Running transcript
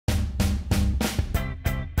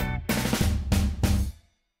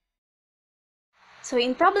So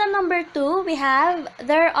in problem number 2, we have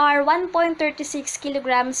there are 1.36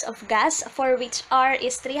 kilograms of gas for which R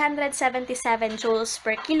is 377 joules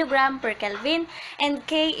per kilogram per Kelvin and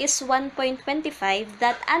K is 1.25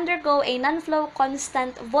 that undergo a non-flow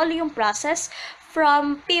constant volume process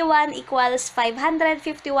from P1 equals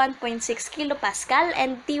 551.6 kilopascal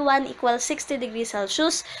and T1 equals 60 degrees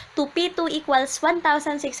Celsius to P2 equals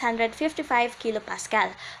 1,655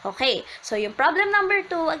 kilopascal. Okay, so yung problem number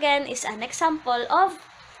 2 again is an example of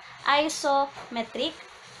isometric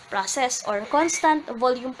process or constant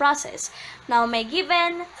volume process. Now, may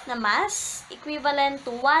given na mass equivalent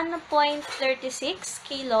to 1.36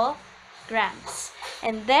 kilograms.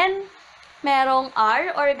 And then, merong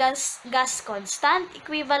R or gas constant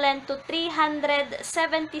equivalent to 377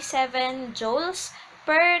 joules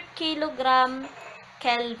per kilogram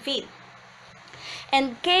Kelvin.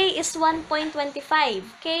 And K is 1.25.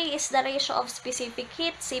 K is the ratio of specific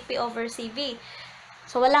heat, Cp over Cv.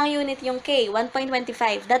 So, walang unit yung K,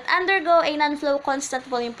 1.25. That undergo a non-flow constant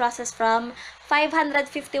volume process from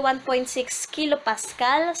 551.6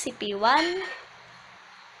 kilopascal, Cp1,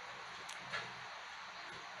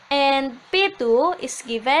 and P2 is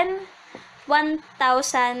given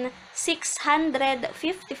 1,655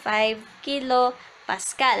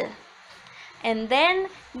 kilopascal. And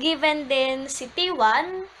then, given din si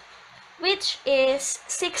T1, which is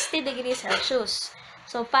 60 degrees Celsius.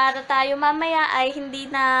 So, para tayo mamaya ay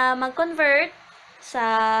hindi na mag-convert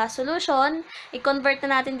sa solution, i-convert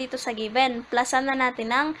na natin dito sa given. Plusan na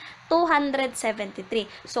natin ng 273.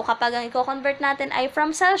 So, kapag ang i-convert natin ay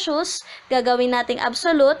from Celsius, gagawin nating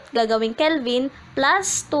absolute, gagawin Kelvin,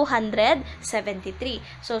 plus 273.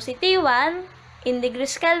 So, si T1 in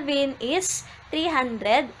degrees Kelvin is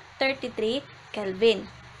 333 Kelvin.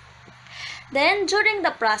 Then, during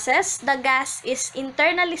the process, the gas is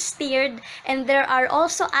internally stirred and there are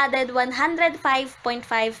also added 105.5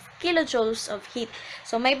 kilojoules of heat.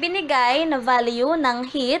 So, may binigay na value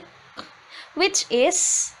ng heat which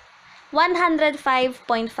is 105.5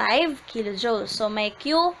 kilojoules. So, may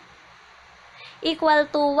Q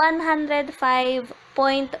equal to 105.5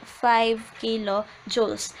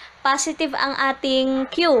 kilojoules. Positive ang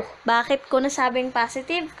ating Q. Bakit ko nasabing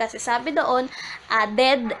positive? Kasi sabi doon,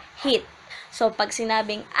 added heat. So, pag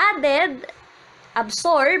sinabing added,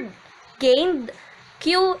 absorbed, gained,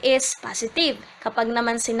 Q is positive. Kapag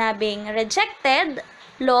naman sinabing rejected,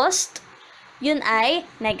 lost, yun ay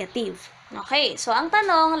negative. Okay, so ang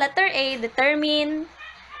tanong, letter A, determine,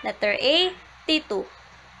 letter A, T2.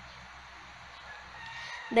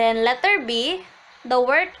 Then, letter B, the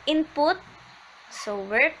work input, so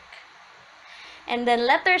work. And then,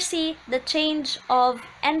 letter C, the change of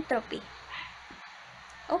entropy.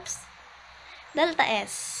 Oops. Delta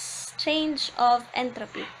S, change of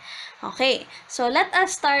entropy. Okay, so let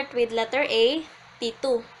us start with letter A,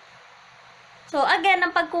 T2. So again,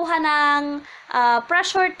 ang pagkuha ng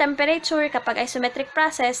pressure, temperature kapag isometric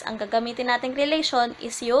process, ang gagamitin nating relation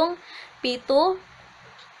is yung P2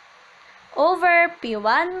 over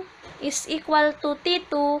P1 is equal to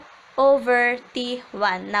T2 over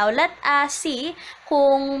T1. Now, let us see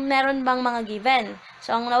kung meron bang mga given.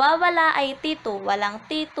 So, ang nawawala ay T2. Walang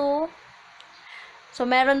T2. So,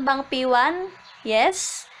 meron bang P1?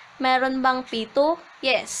 Yes. Meron bang P2?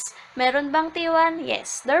 Yes. Meron bang T1?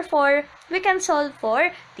 Yes. Therefore, we can solve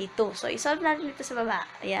for T2. So, isolve natin dito sa baba.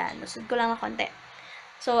 Ayan. Lusod ko lang ng konti.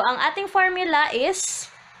 So, ang ating formula is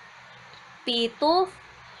P2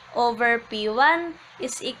 over P1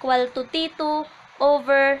 is equal to T2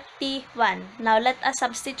 over T1. Now, let us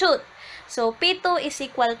substitute. So, P2 is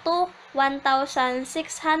equal to 1,655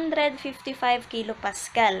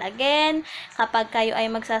 kilopascal. Again, kapag kayo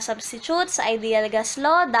ay magsasubstitute sa ideal gas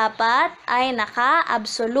law, dapat ay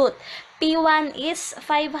naka-absolute. P1 is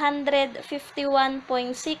 551.6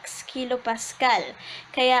 kilopascal.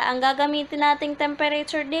 Kaya, ang gagamitin nating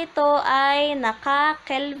temperature dito ay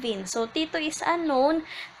naka-Kelvin. So, T2 is unknown.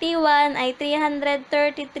 T1 ay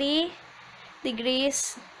 333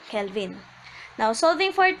 degrees Kelvin. Now,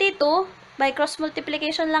 solving for T2, by cross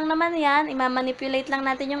multiplication lang naman yan, imamanipulate lang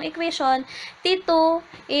natin yung equation. T2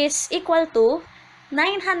 is equal to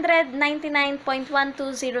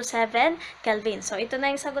 999.1207 Kelvin. So, ito na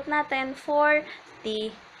yung sagot natin for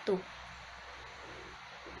T2.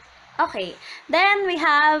 Okay. Then, we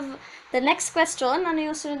have the next question. Ano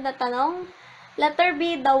yung sunod na tanong? Letter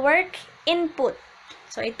B, the work input.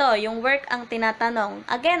 So, ito, yung work ang tinatanong.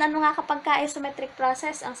 Again, ano nga kapag ka-isometric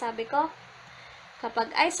process? Ang sabi ko,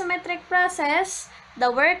 kapag isometric process,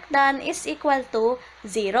 the work done is equal to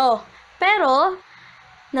 0. Pero,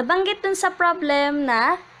 nabanggit dun sa problem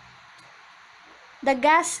na the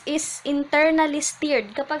gas is internally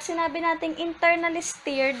steered. Kapag sinabi nating internally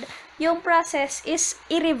steered, yung process is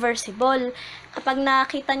irreversible. Kapag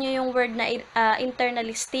nakita nyo yung word na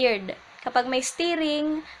internally steered, kapag may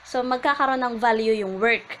steering, so magkakaroon ng value yung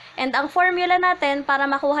work. And ang formula natin para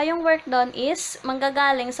makuha yung work doon is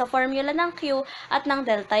manggagaling sa formula ng Q at ng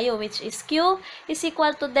delta U, which is Q is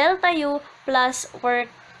equal to delta U plus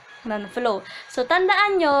work non-flow. So,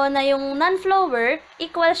 tandaan nyo na yung non-flow work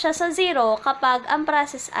equal siya sa 0 kapag ang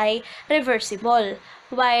process ay reversible.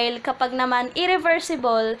 While kapag naman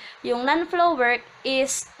irreversible, yung non-flow work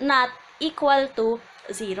is not equal to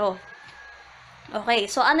 0. Okay,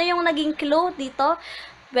 so ano yung naging clue dito?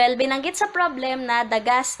 Well, binanggit sa problem na the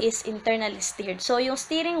gas is internally steered. So, yung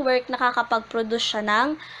steering work nakakapag-produce siya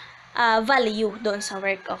ng value doon sa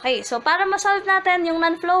work. Okay, so para ma-solve natin yung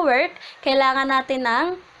non-flow work, kailangan natin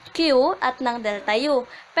ng Q at ng delta U.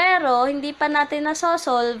 Pero, hindi pa natin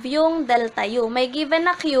nasosolve yung delta U. May given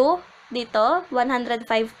na Q dito,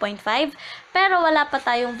 105.5, pero wala pa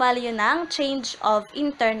tayong value ng change of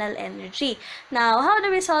internal energy. Now, how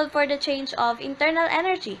do we solve for the change of internal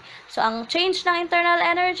energy? So, ang change ng internal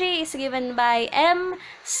energy is given by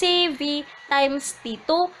mCV times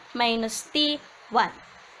T2 minus T1.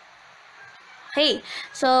 Okay,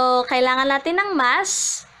 so, kailangan natin ng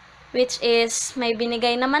mass, which is, may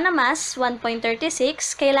binigay naman na mass,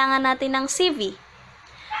 1.36, kailangan natin ng CV.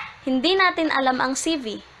 Hindi natin alam ang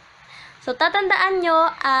CV. So, tatandaan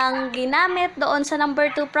nyo, ang ginamit doon sa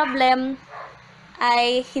number 2 problem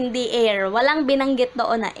ay hindi air. Walang binanggit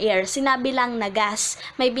doon na air. Sinabi lang na gas.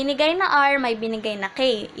 May binigay na R, may binigay na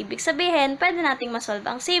K. Ibig sabihin, pwede nating masolve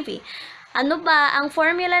ang CV. Ano ba ang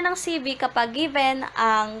formula ng CV kapag given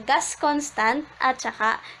ang gas constant at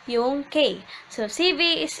saka yung K? So,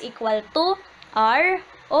 CV is equal to R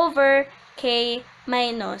over K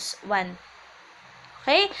minus 1.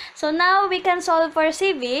 Okay? So, now we can solve for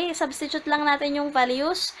CV. Substitute lang natin yung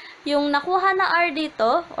values. Yung nakuha na R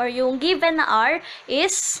dito, or yung given na R,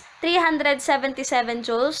 is 377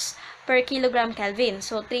 joules per kilogram Kelvin.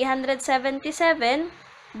 So, 377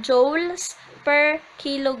 joules per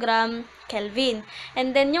kilogram Kelvin.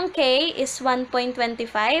 And then, yung K is 1.25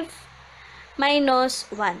 minus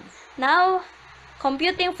 1. Now,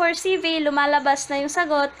 computing for CV, lumalabas na yung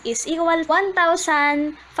sagot is equal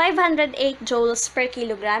 1,508 joules per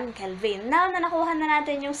kilogram Kelvin. Now, na nakuha na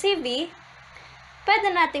natin yung CV, pwede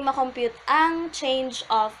natin makompute ang change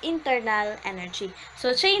of internal energy.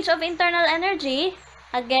 So, change of internal energy,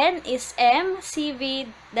 again, is mCV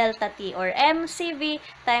delta T or mCV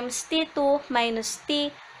times T2 minus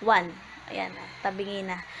T1. Ayan, tabingin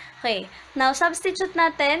na. Okay, now substitute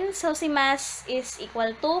natin. So, si mass is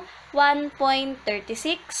equal to 1.36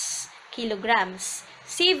 kilograms.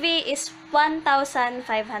 CV is 1,508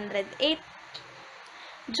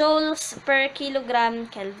 joules per kilogram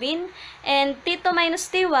Kelvin. And T2 minus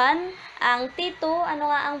T1, ang T2, ano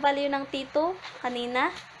nga ang value ng T2 kanina?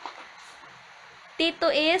 T2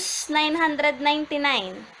 is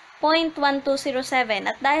 999.1207.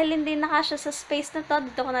 At dahil hindi nakasya sa space na to,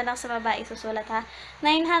 dito ko na lang sa baba isusulat ha.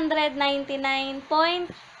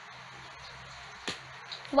 999.1207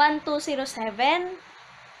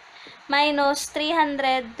 minus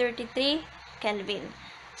 333 Kelvin.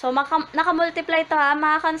 So, nakamultiply ito ha.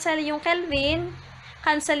 Makakancel yung Kelvin,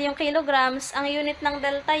 cancel yung kilograms. Ang unit ng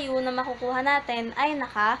delta U na makukuha natin ay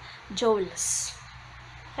naka-joules.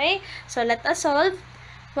 Okay? So, let us solve.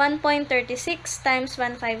 1.36 times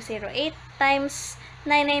 1508 times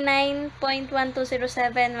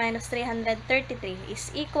 999.1207 minus 333 is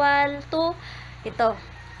equal to ito.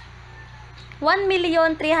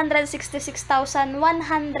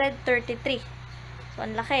 1,366,133. So,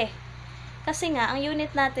 ang laki. Kasi nga, ang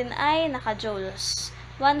unit natin ay naka-joules.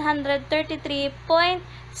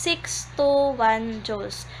 133.621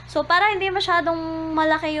 joules. So, para hindi masyadong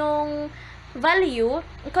malaki yung value,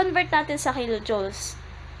 i-convert natin sa kilojoules.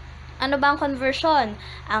 Ano ba ang conversion?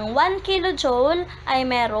 Ang 1 kilojoule ay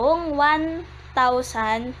merong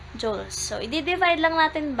 1,000 joules. So, i-divide lang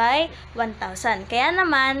natin by 1,000. Kaya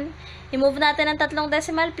naman, i-move natin ang tatlong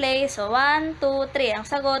decimal place. So, 1, 2, 3. Ang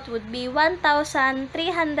sagot would be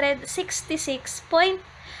 1,366.13.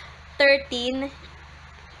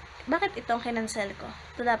 Bakit itong kinancel ko?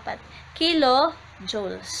 Ito dapat.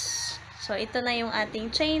 Kilojoules. So, ito na yung ating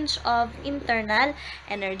change of internal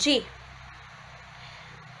energy.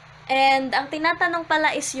 And, ang tinatanong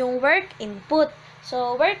pala is yung work input.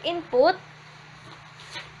 So, work input,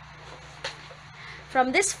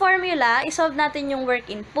 from this formula, isolve natin yung work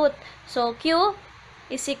input. So, Q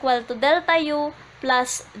is equal to delta U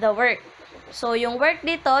plus the work. So, yung work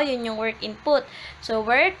dito, yun yung work input. So,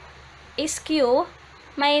 work is Q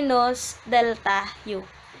minus delta U.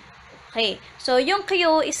 Okay. So, yung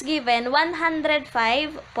Q is given 105.5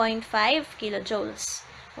 kilojoules.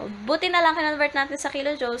 Buti na lang kinonvert natin sa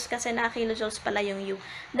kilojoules kasi kilojoules pala yung U.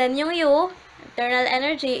 Then, yung U, internal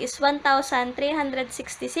energy is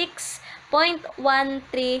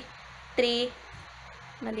 1,366.133.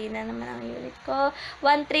 Mali na naman ang unit ko.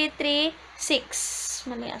 1336.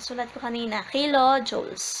 Mali ang sulat ko kanina.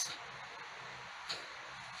 Kilojoules.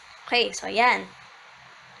 Okay, so yan.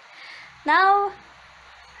 Now,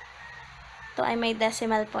 ito ay may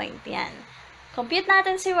decimal point. Yan. Compute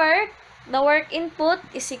natin si work. The work input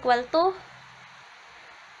is equal to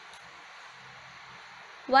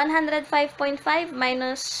 105.5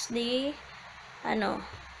 minus the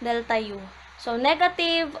delta U. So,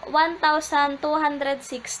 negative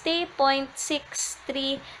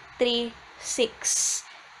 1,260.6336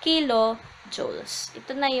 kilojoules.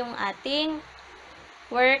 Ito na yung ating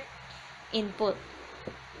work input.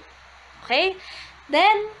 Okay?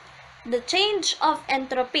 Then, the change of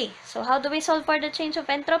entropy. So, how do we solve for the change of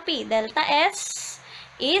entropy? Delta S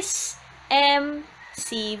is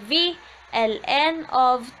mCv ln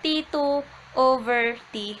of T2 over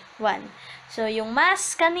T1. So, yung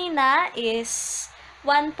mass kanina is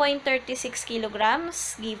 1.36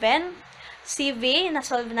 kilograms given. CV,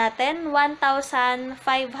 na-solve natin, 1,508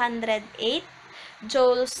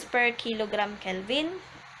 joules per kilogram Kelvin.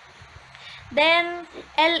 Then,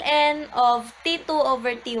 ln of T2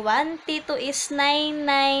 over T1. T2 is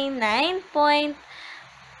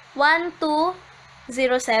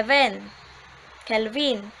 999.1207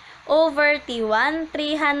 Kelvin over T1,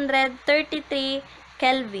 333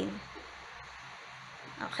 Kelvin.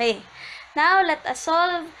 Okay. Now, let us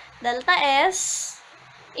solve. Delta S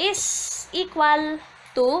is equal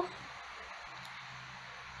to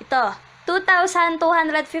ito,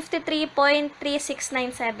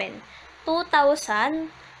 2,253.3697.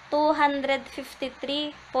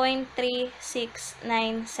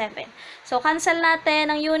 2,253.3697. So, cancel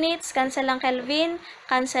natin ang units, cancel ang Kelvin,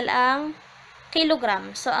 cancel ang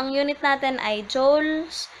kilogram. So, ang unit natin ay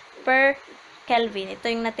joules per Kelvin. Ito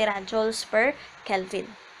yung natira, joules per Kelvin.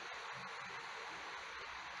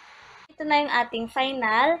 Ito na yung ating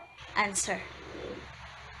final answer.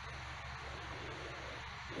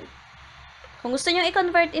 Kung gusto nyo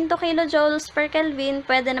i-convert into kilojoules per Kelvin,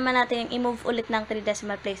 pwede naman natin yung i-move ulit ng 3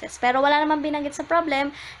 decimal places. Pero wala naman binanggit sa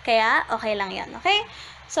problem, kaya okay lang yan. Okay?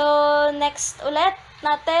 So, next ulit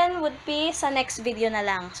natin would be sa next video na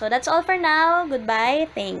lang. So, that's all for now.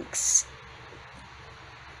 Goodbye. Thanks.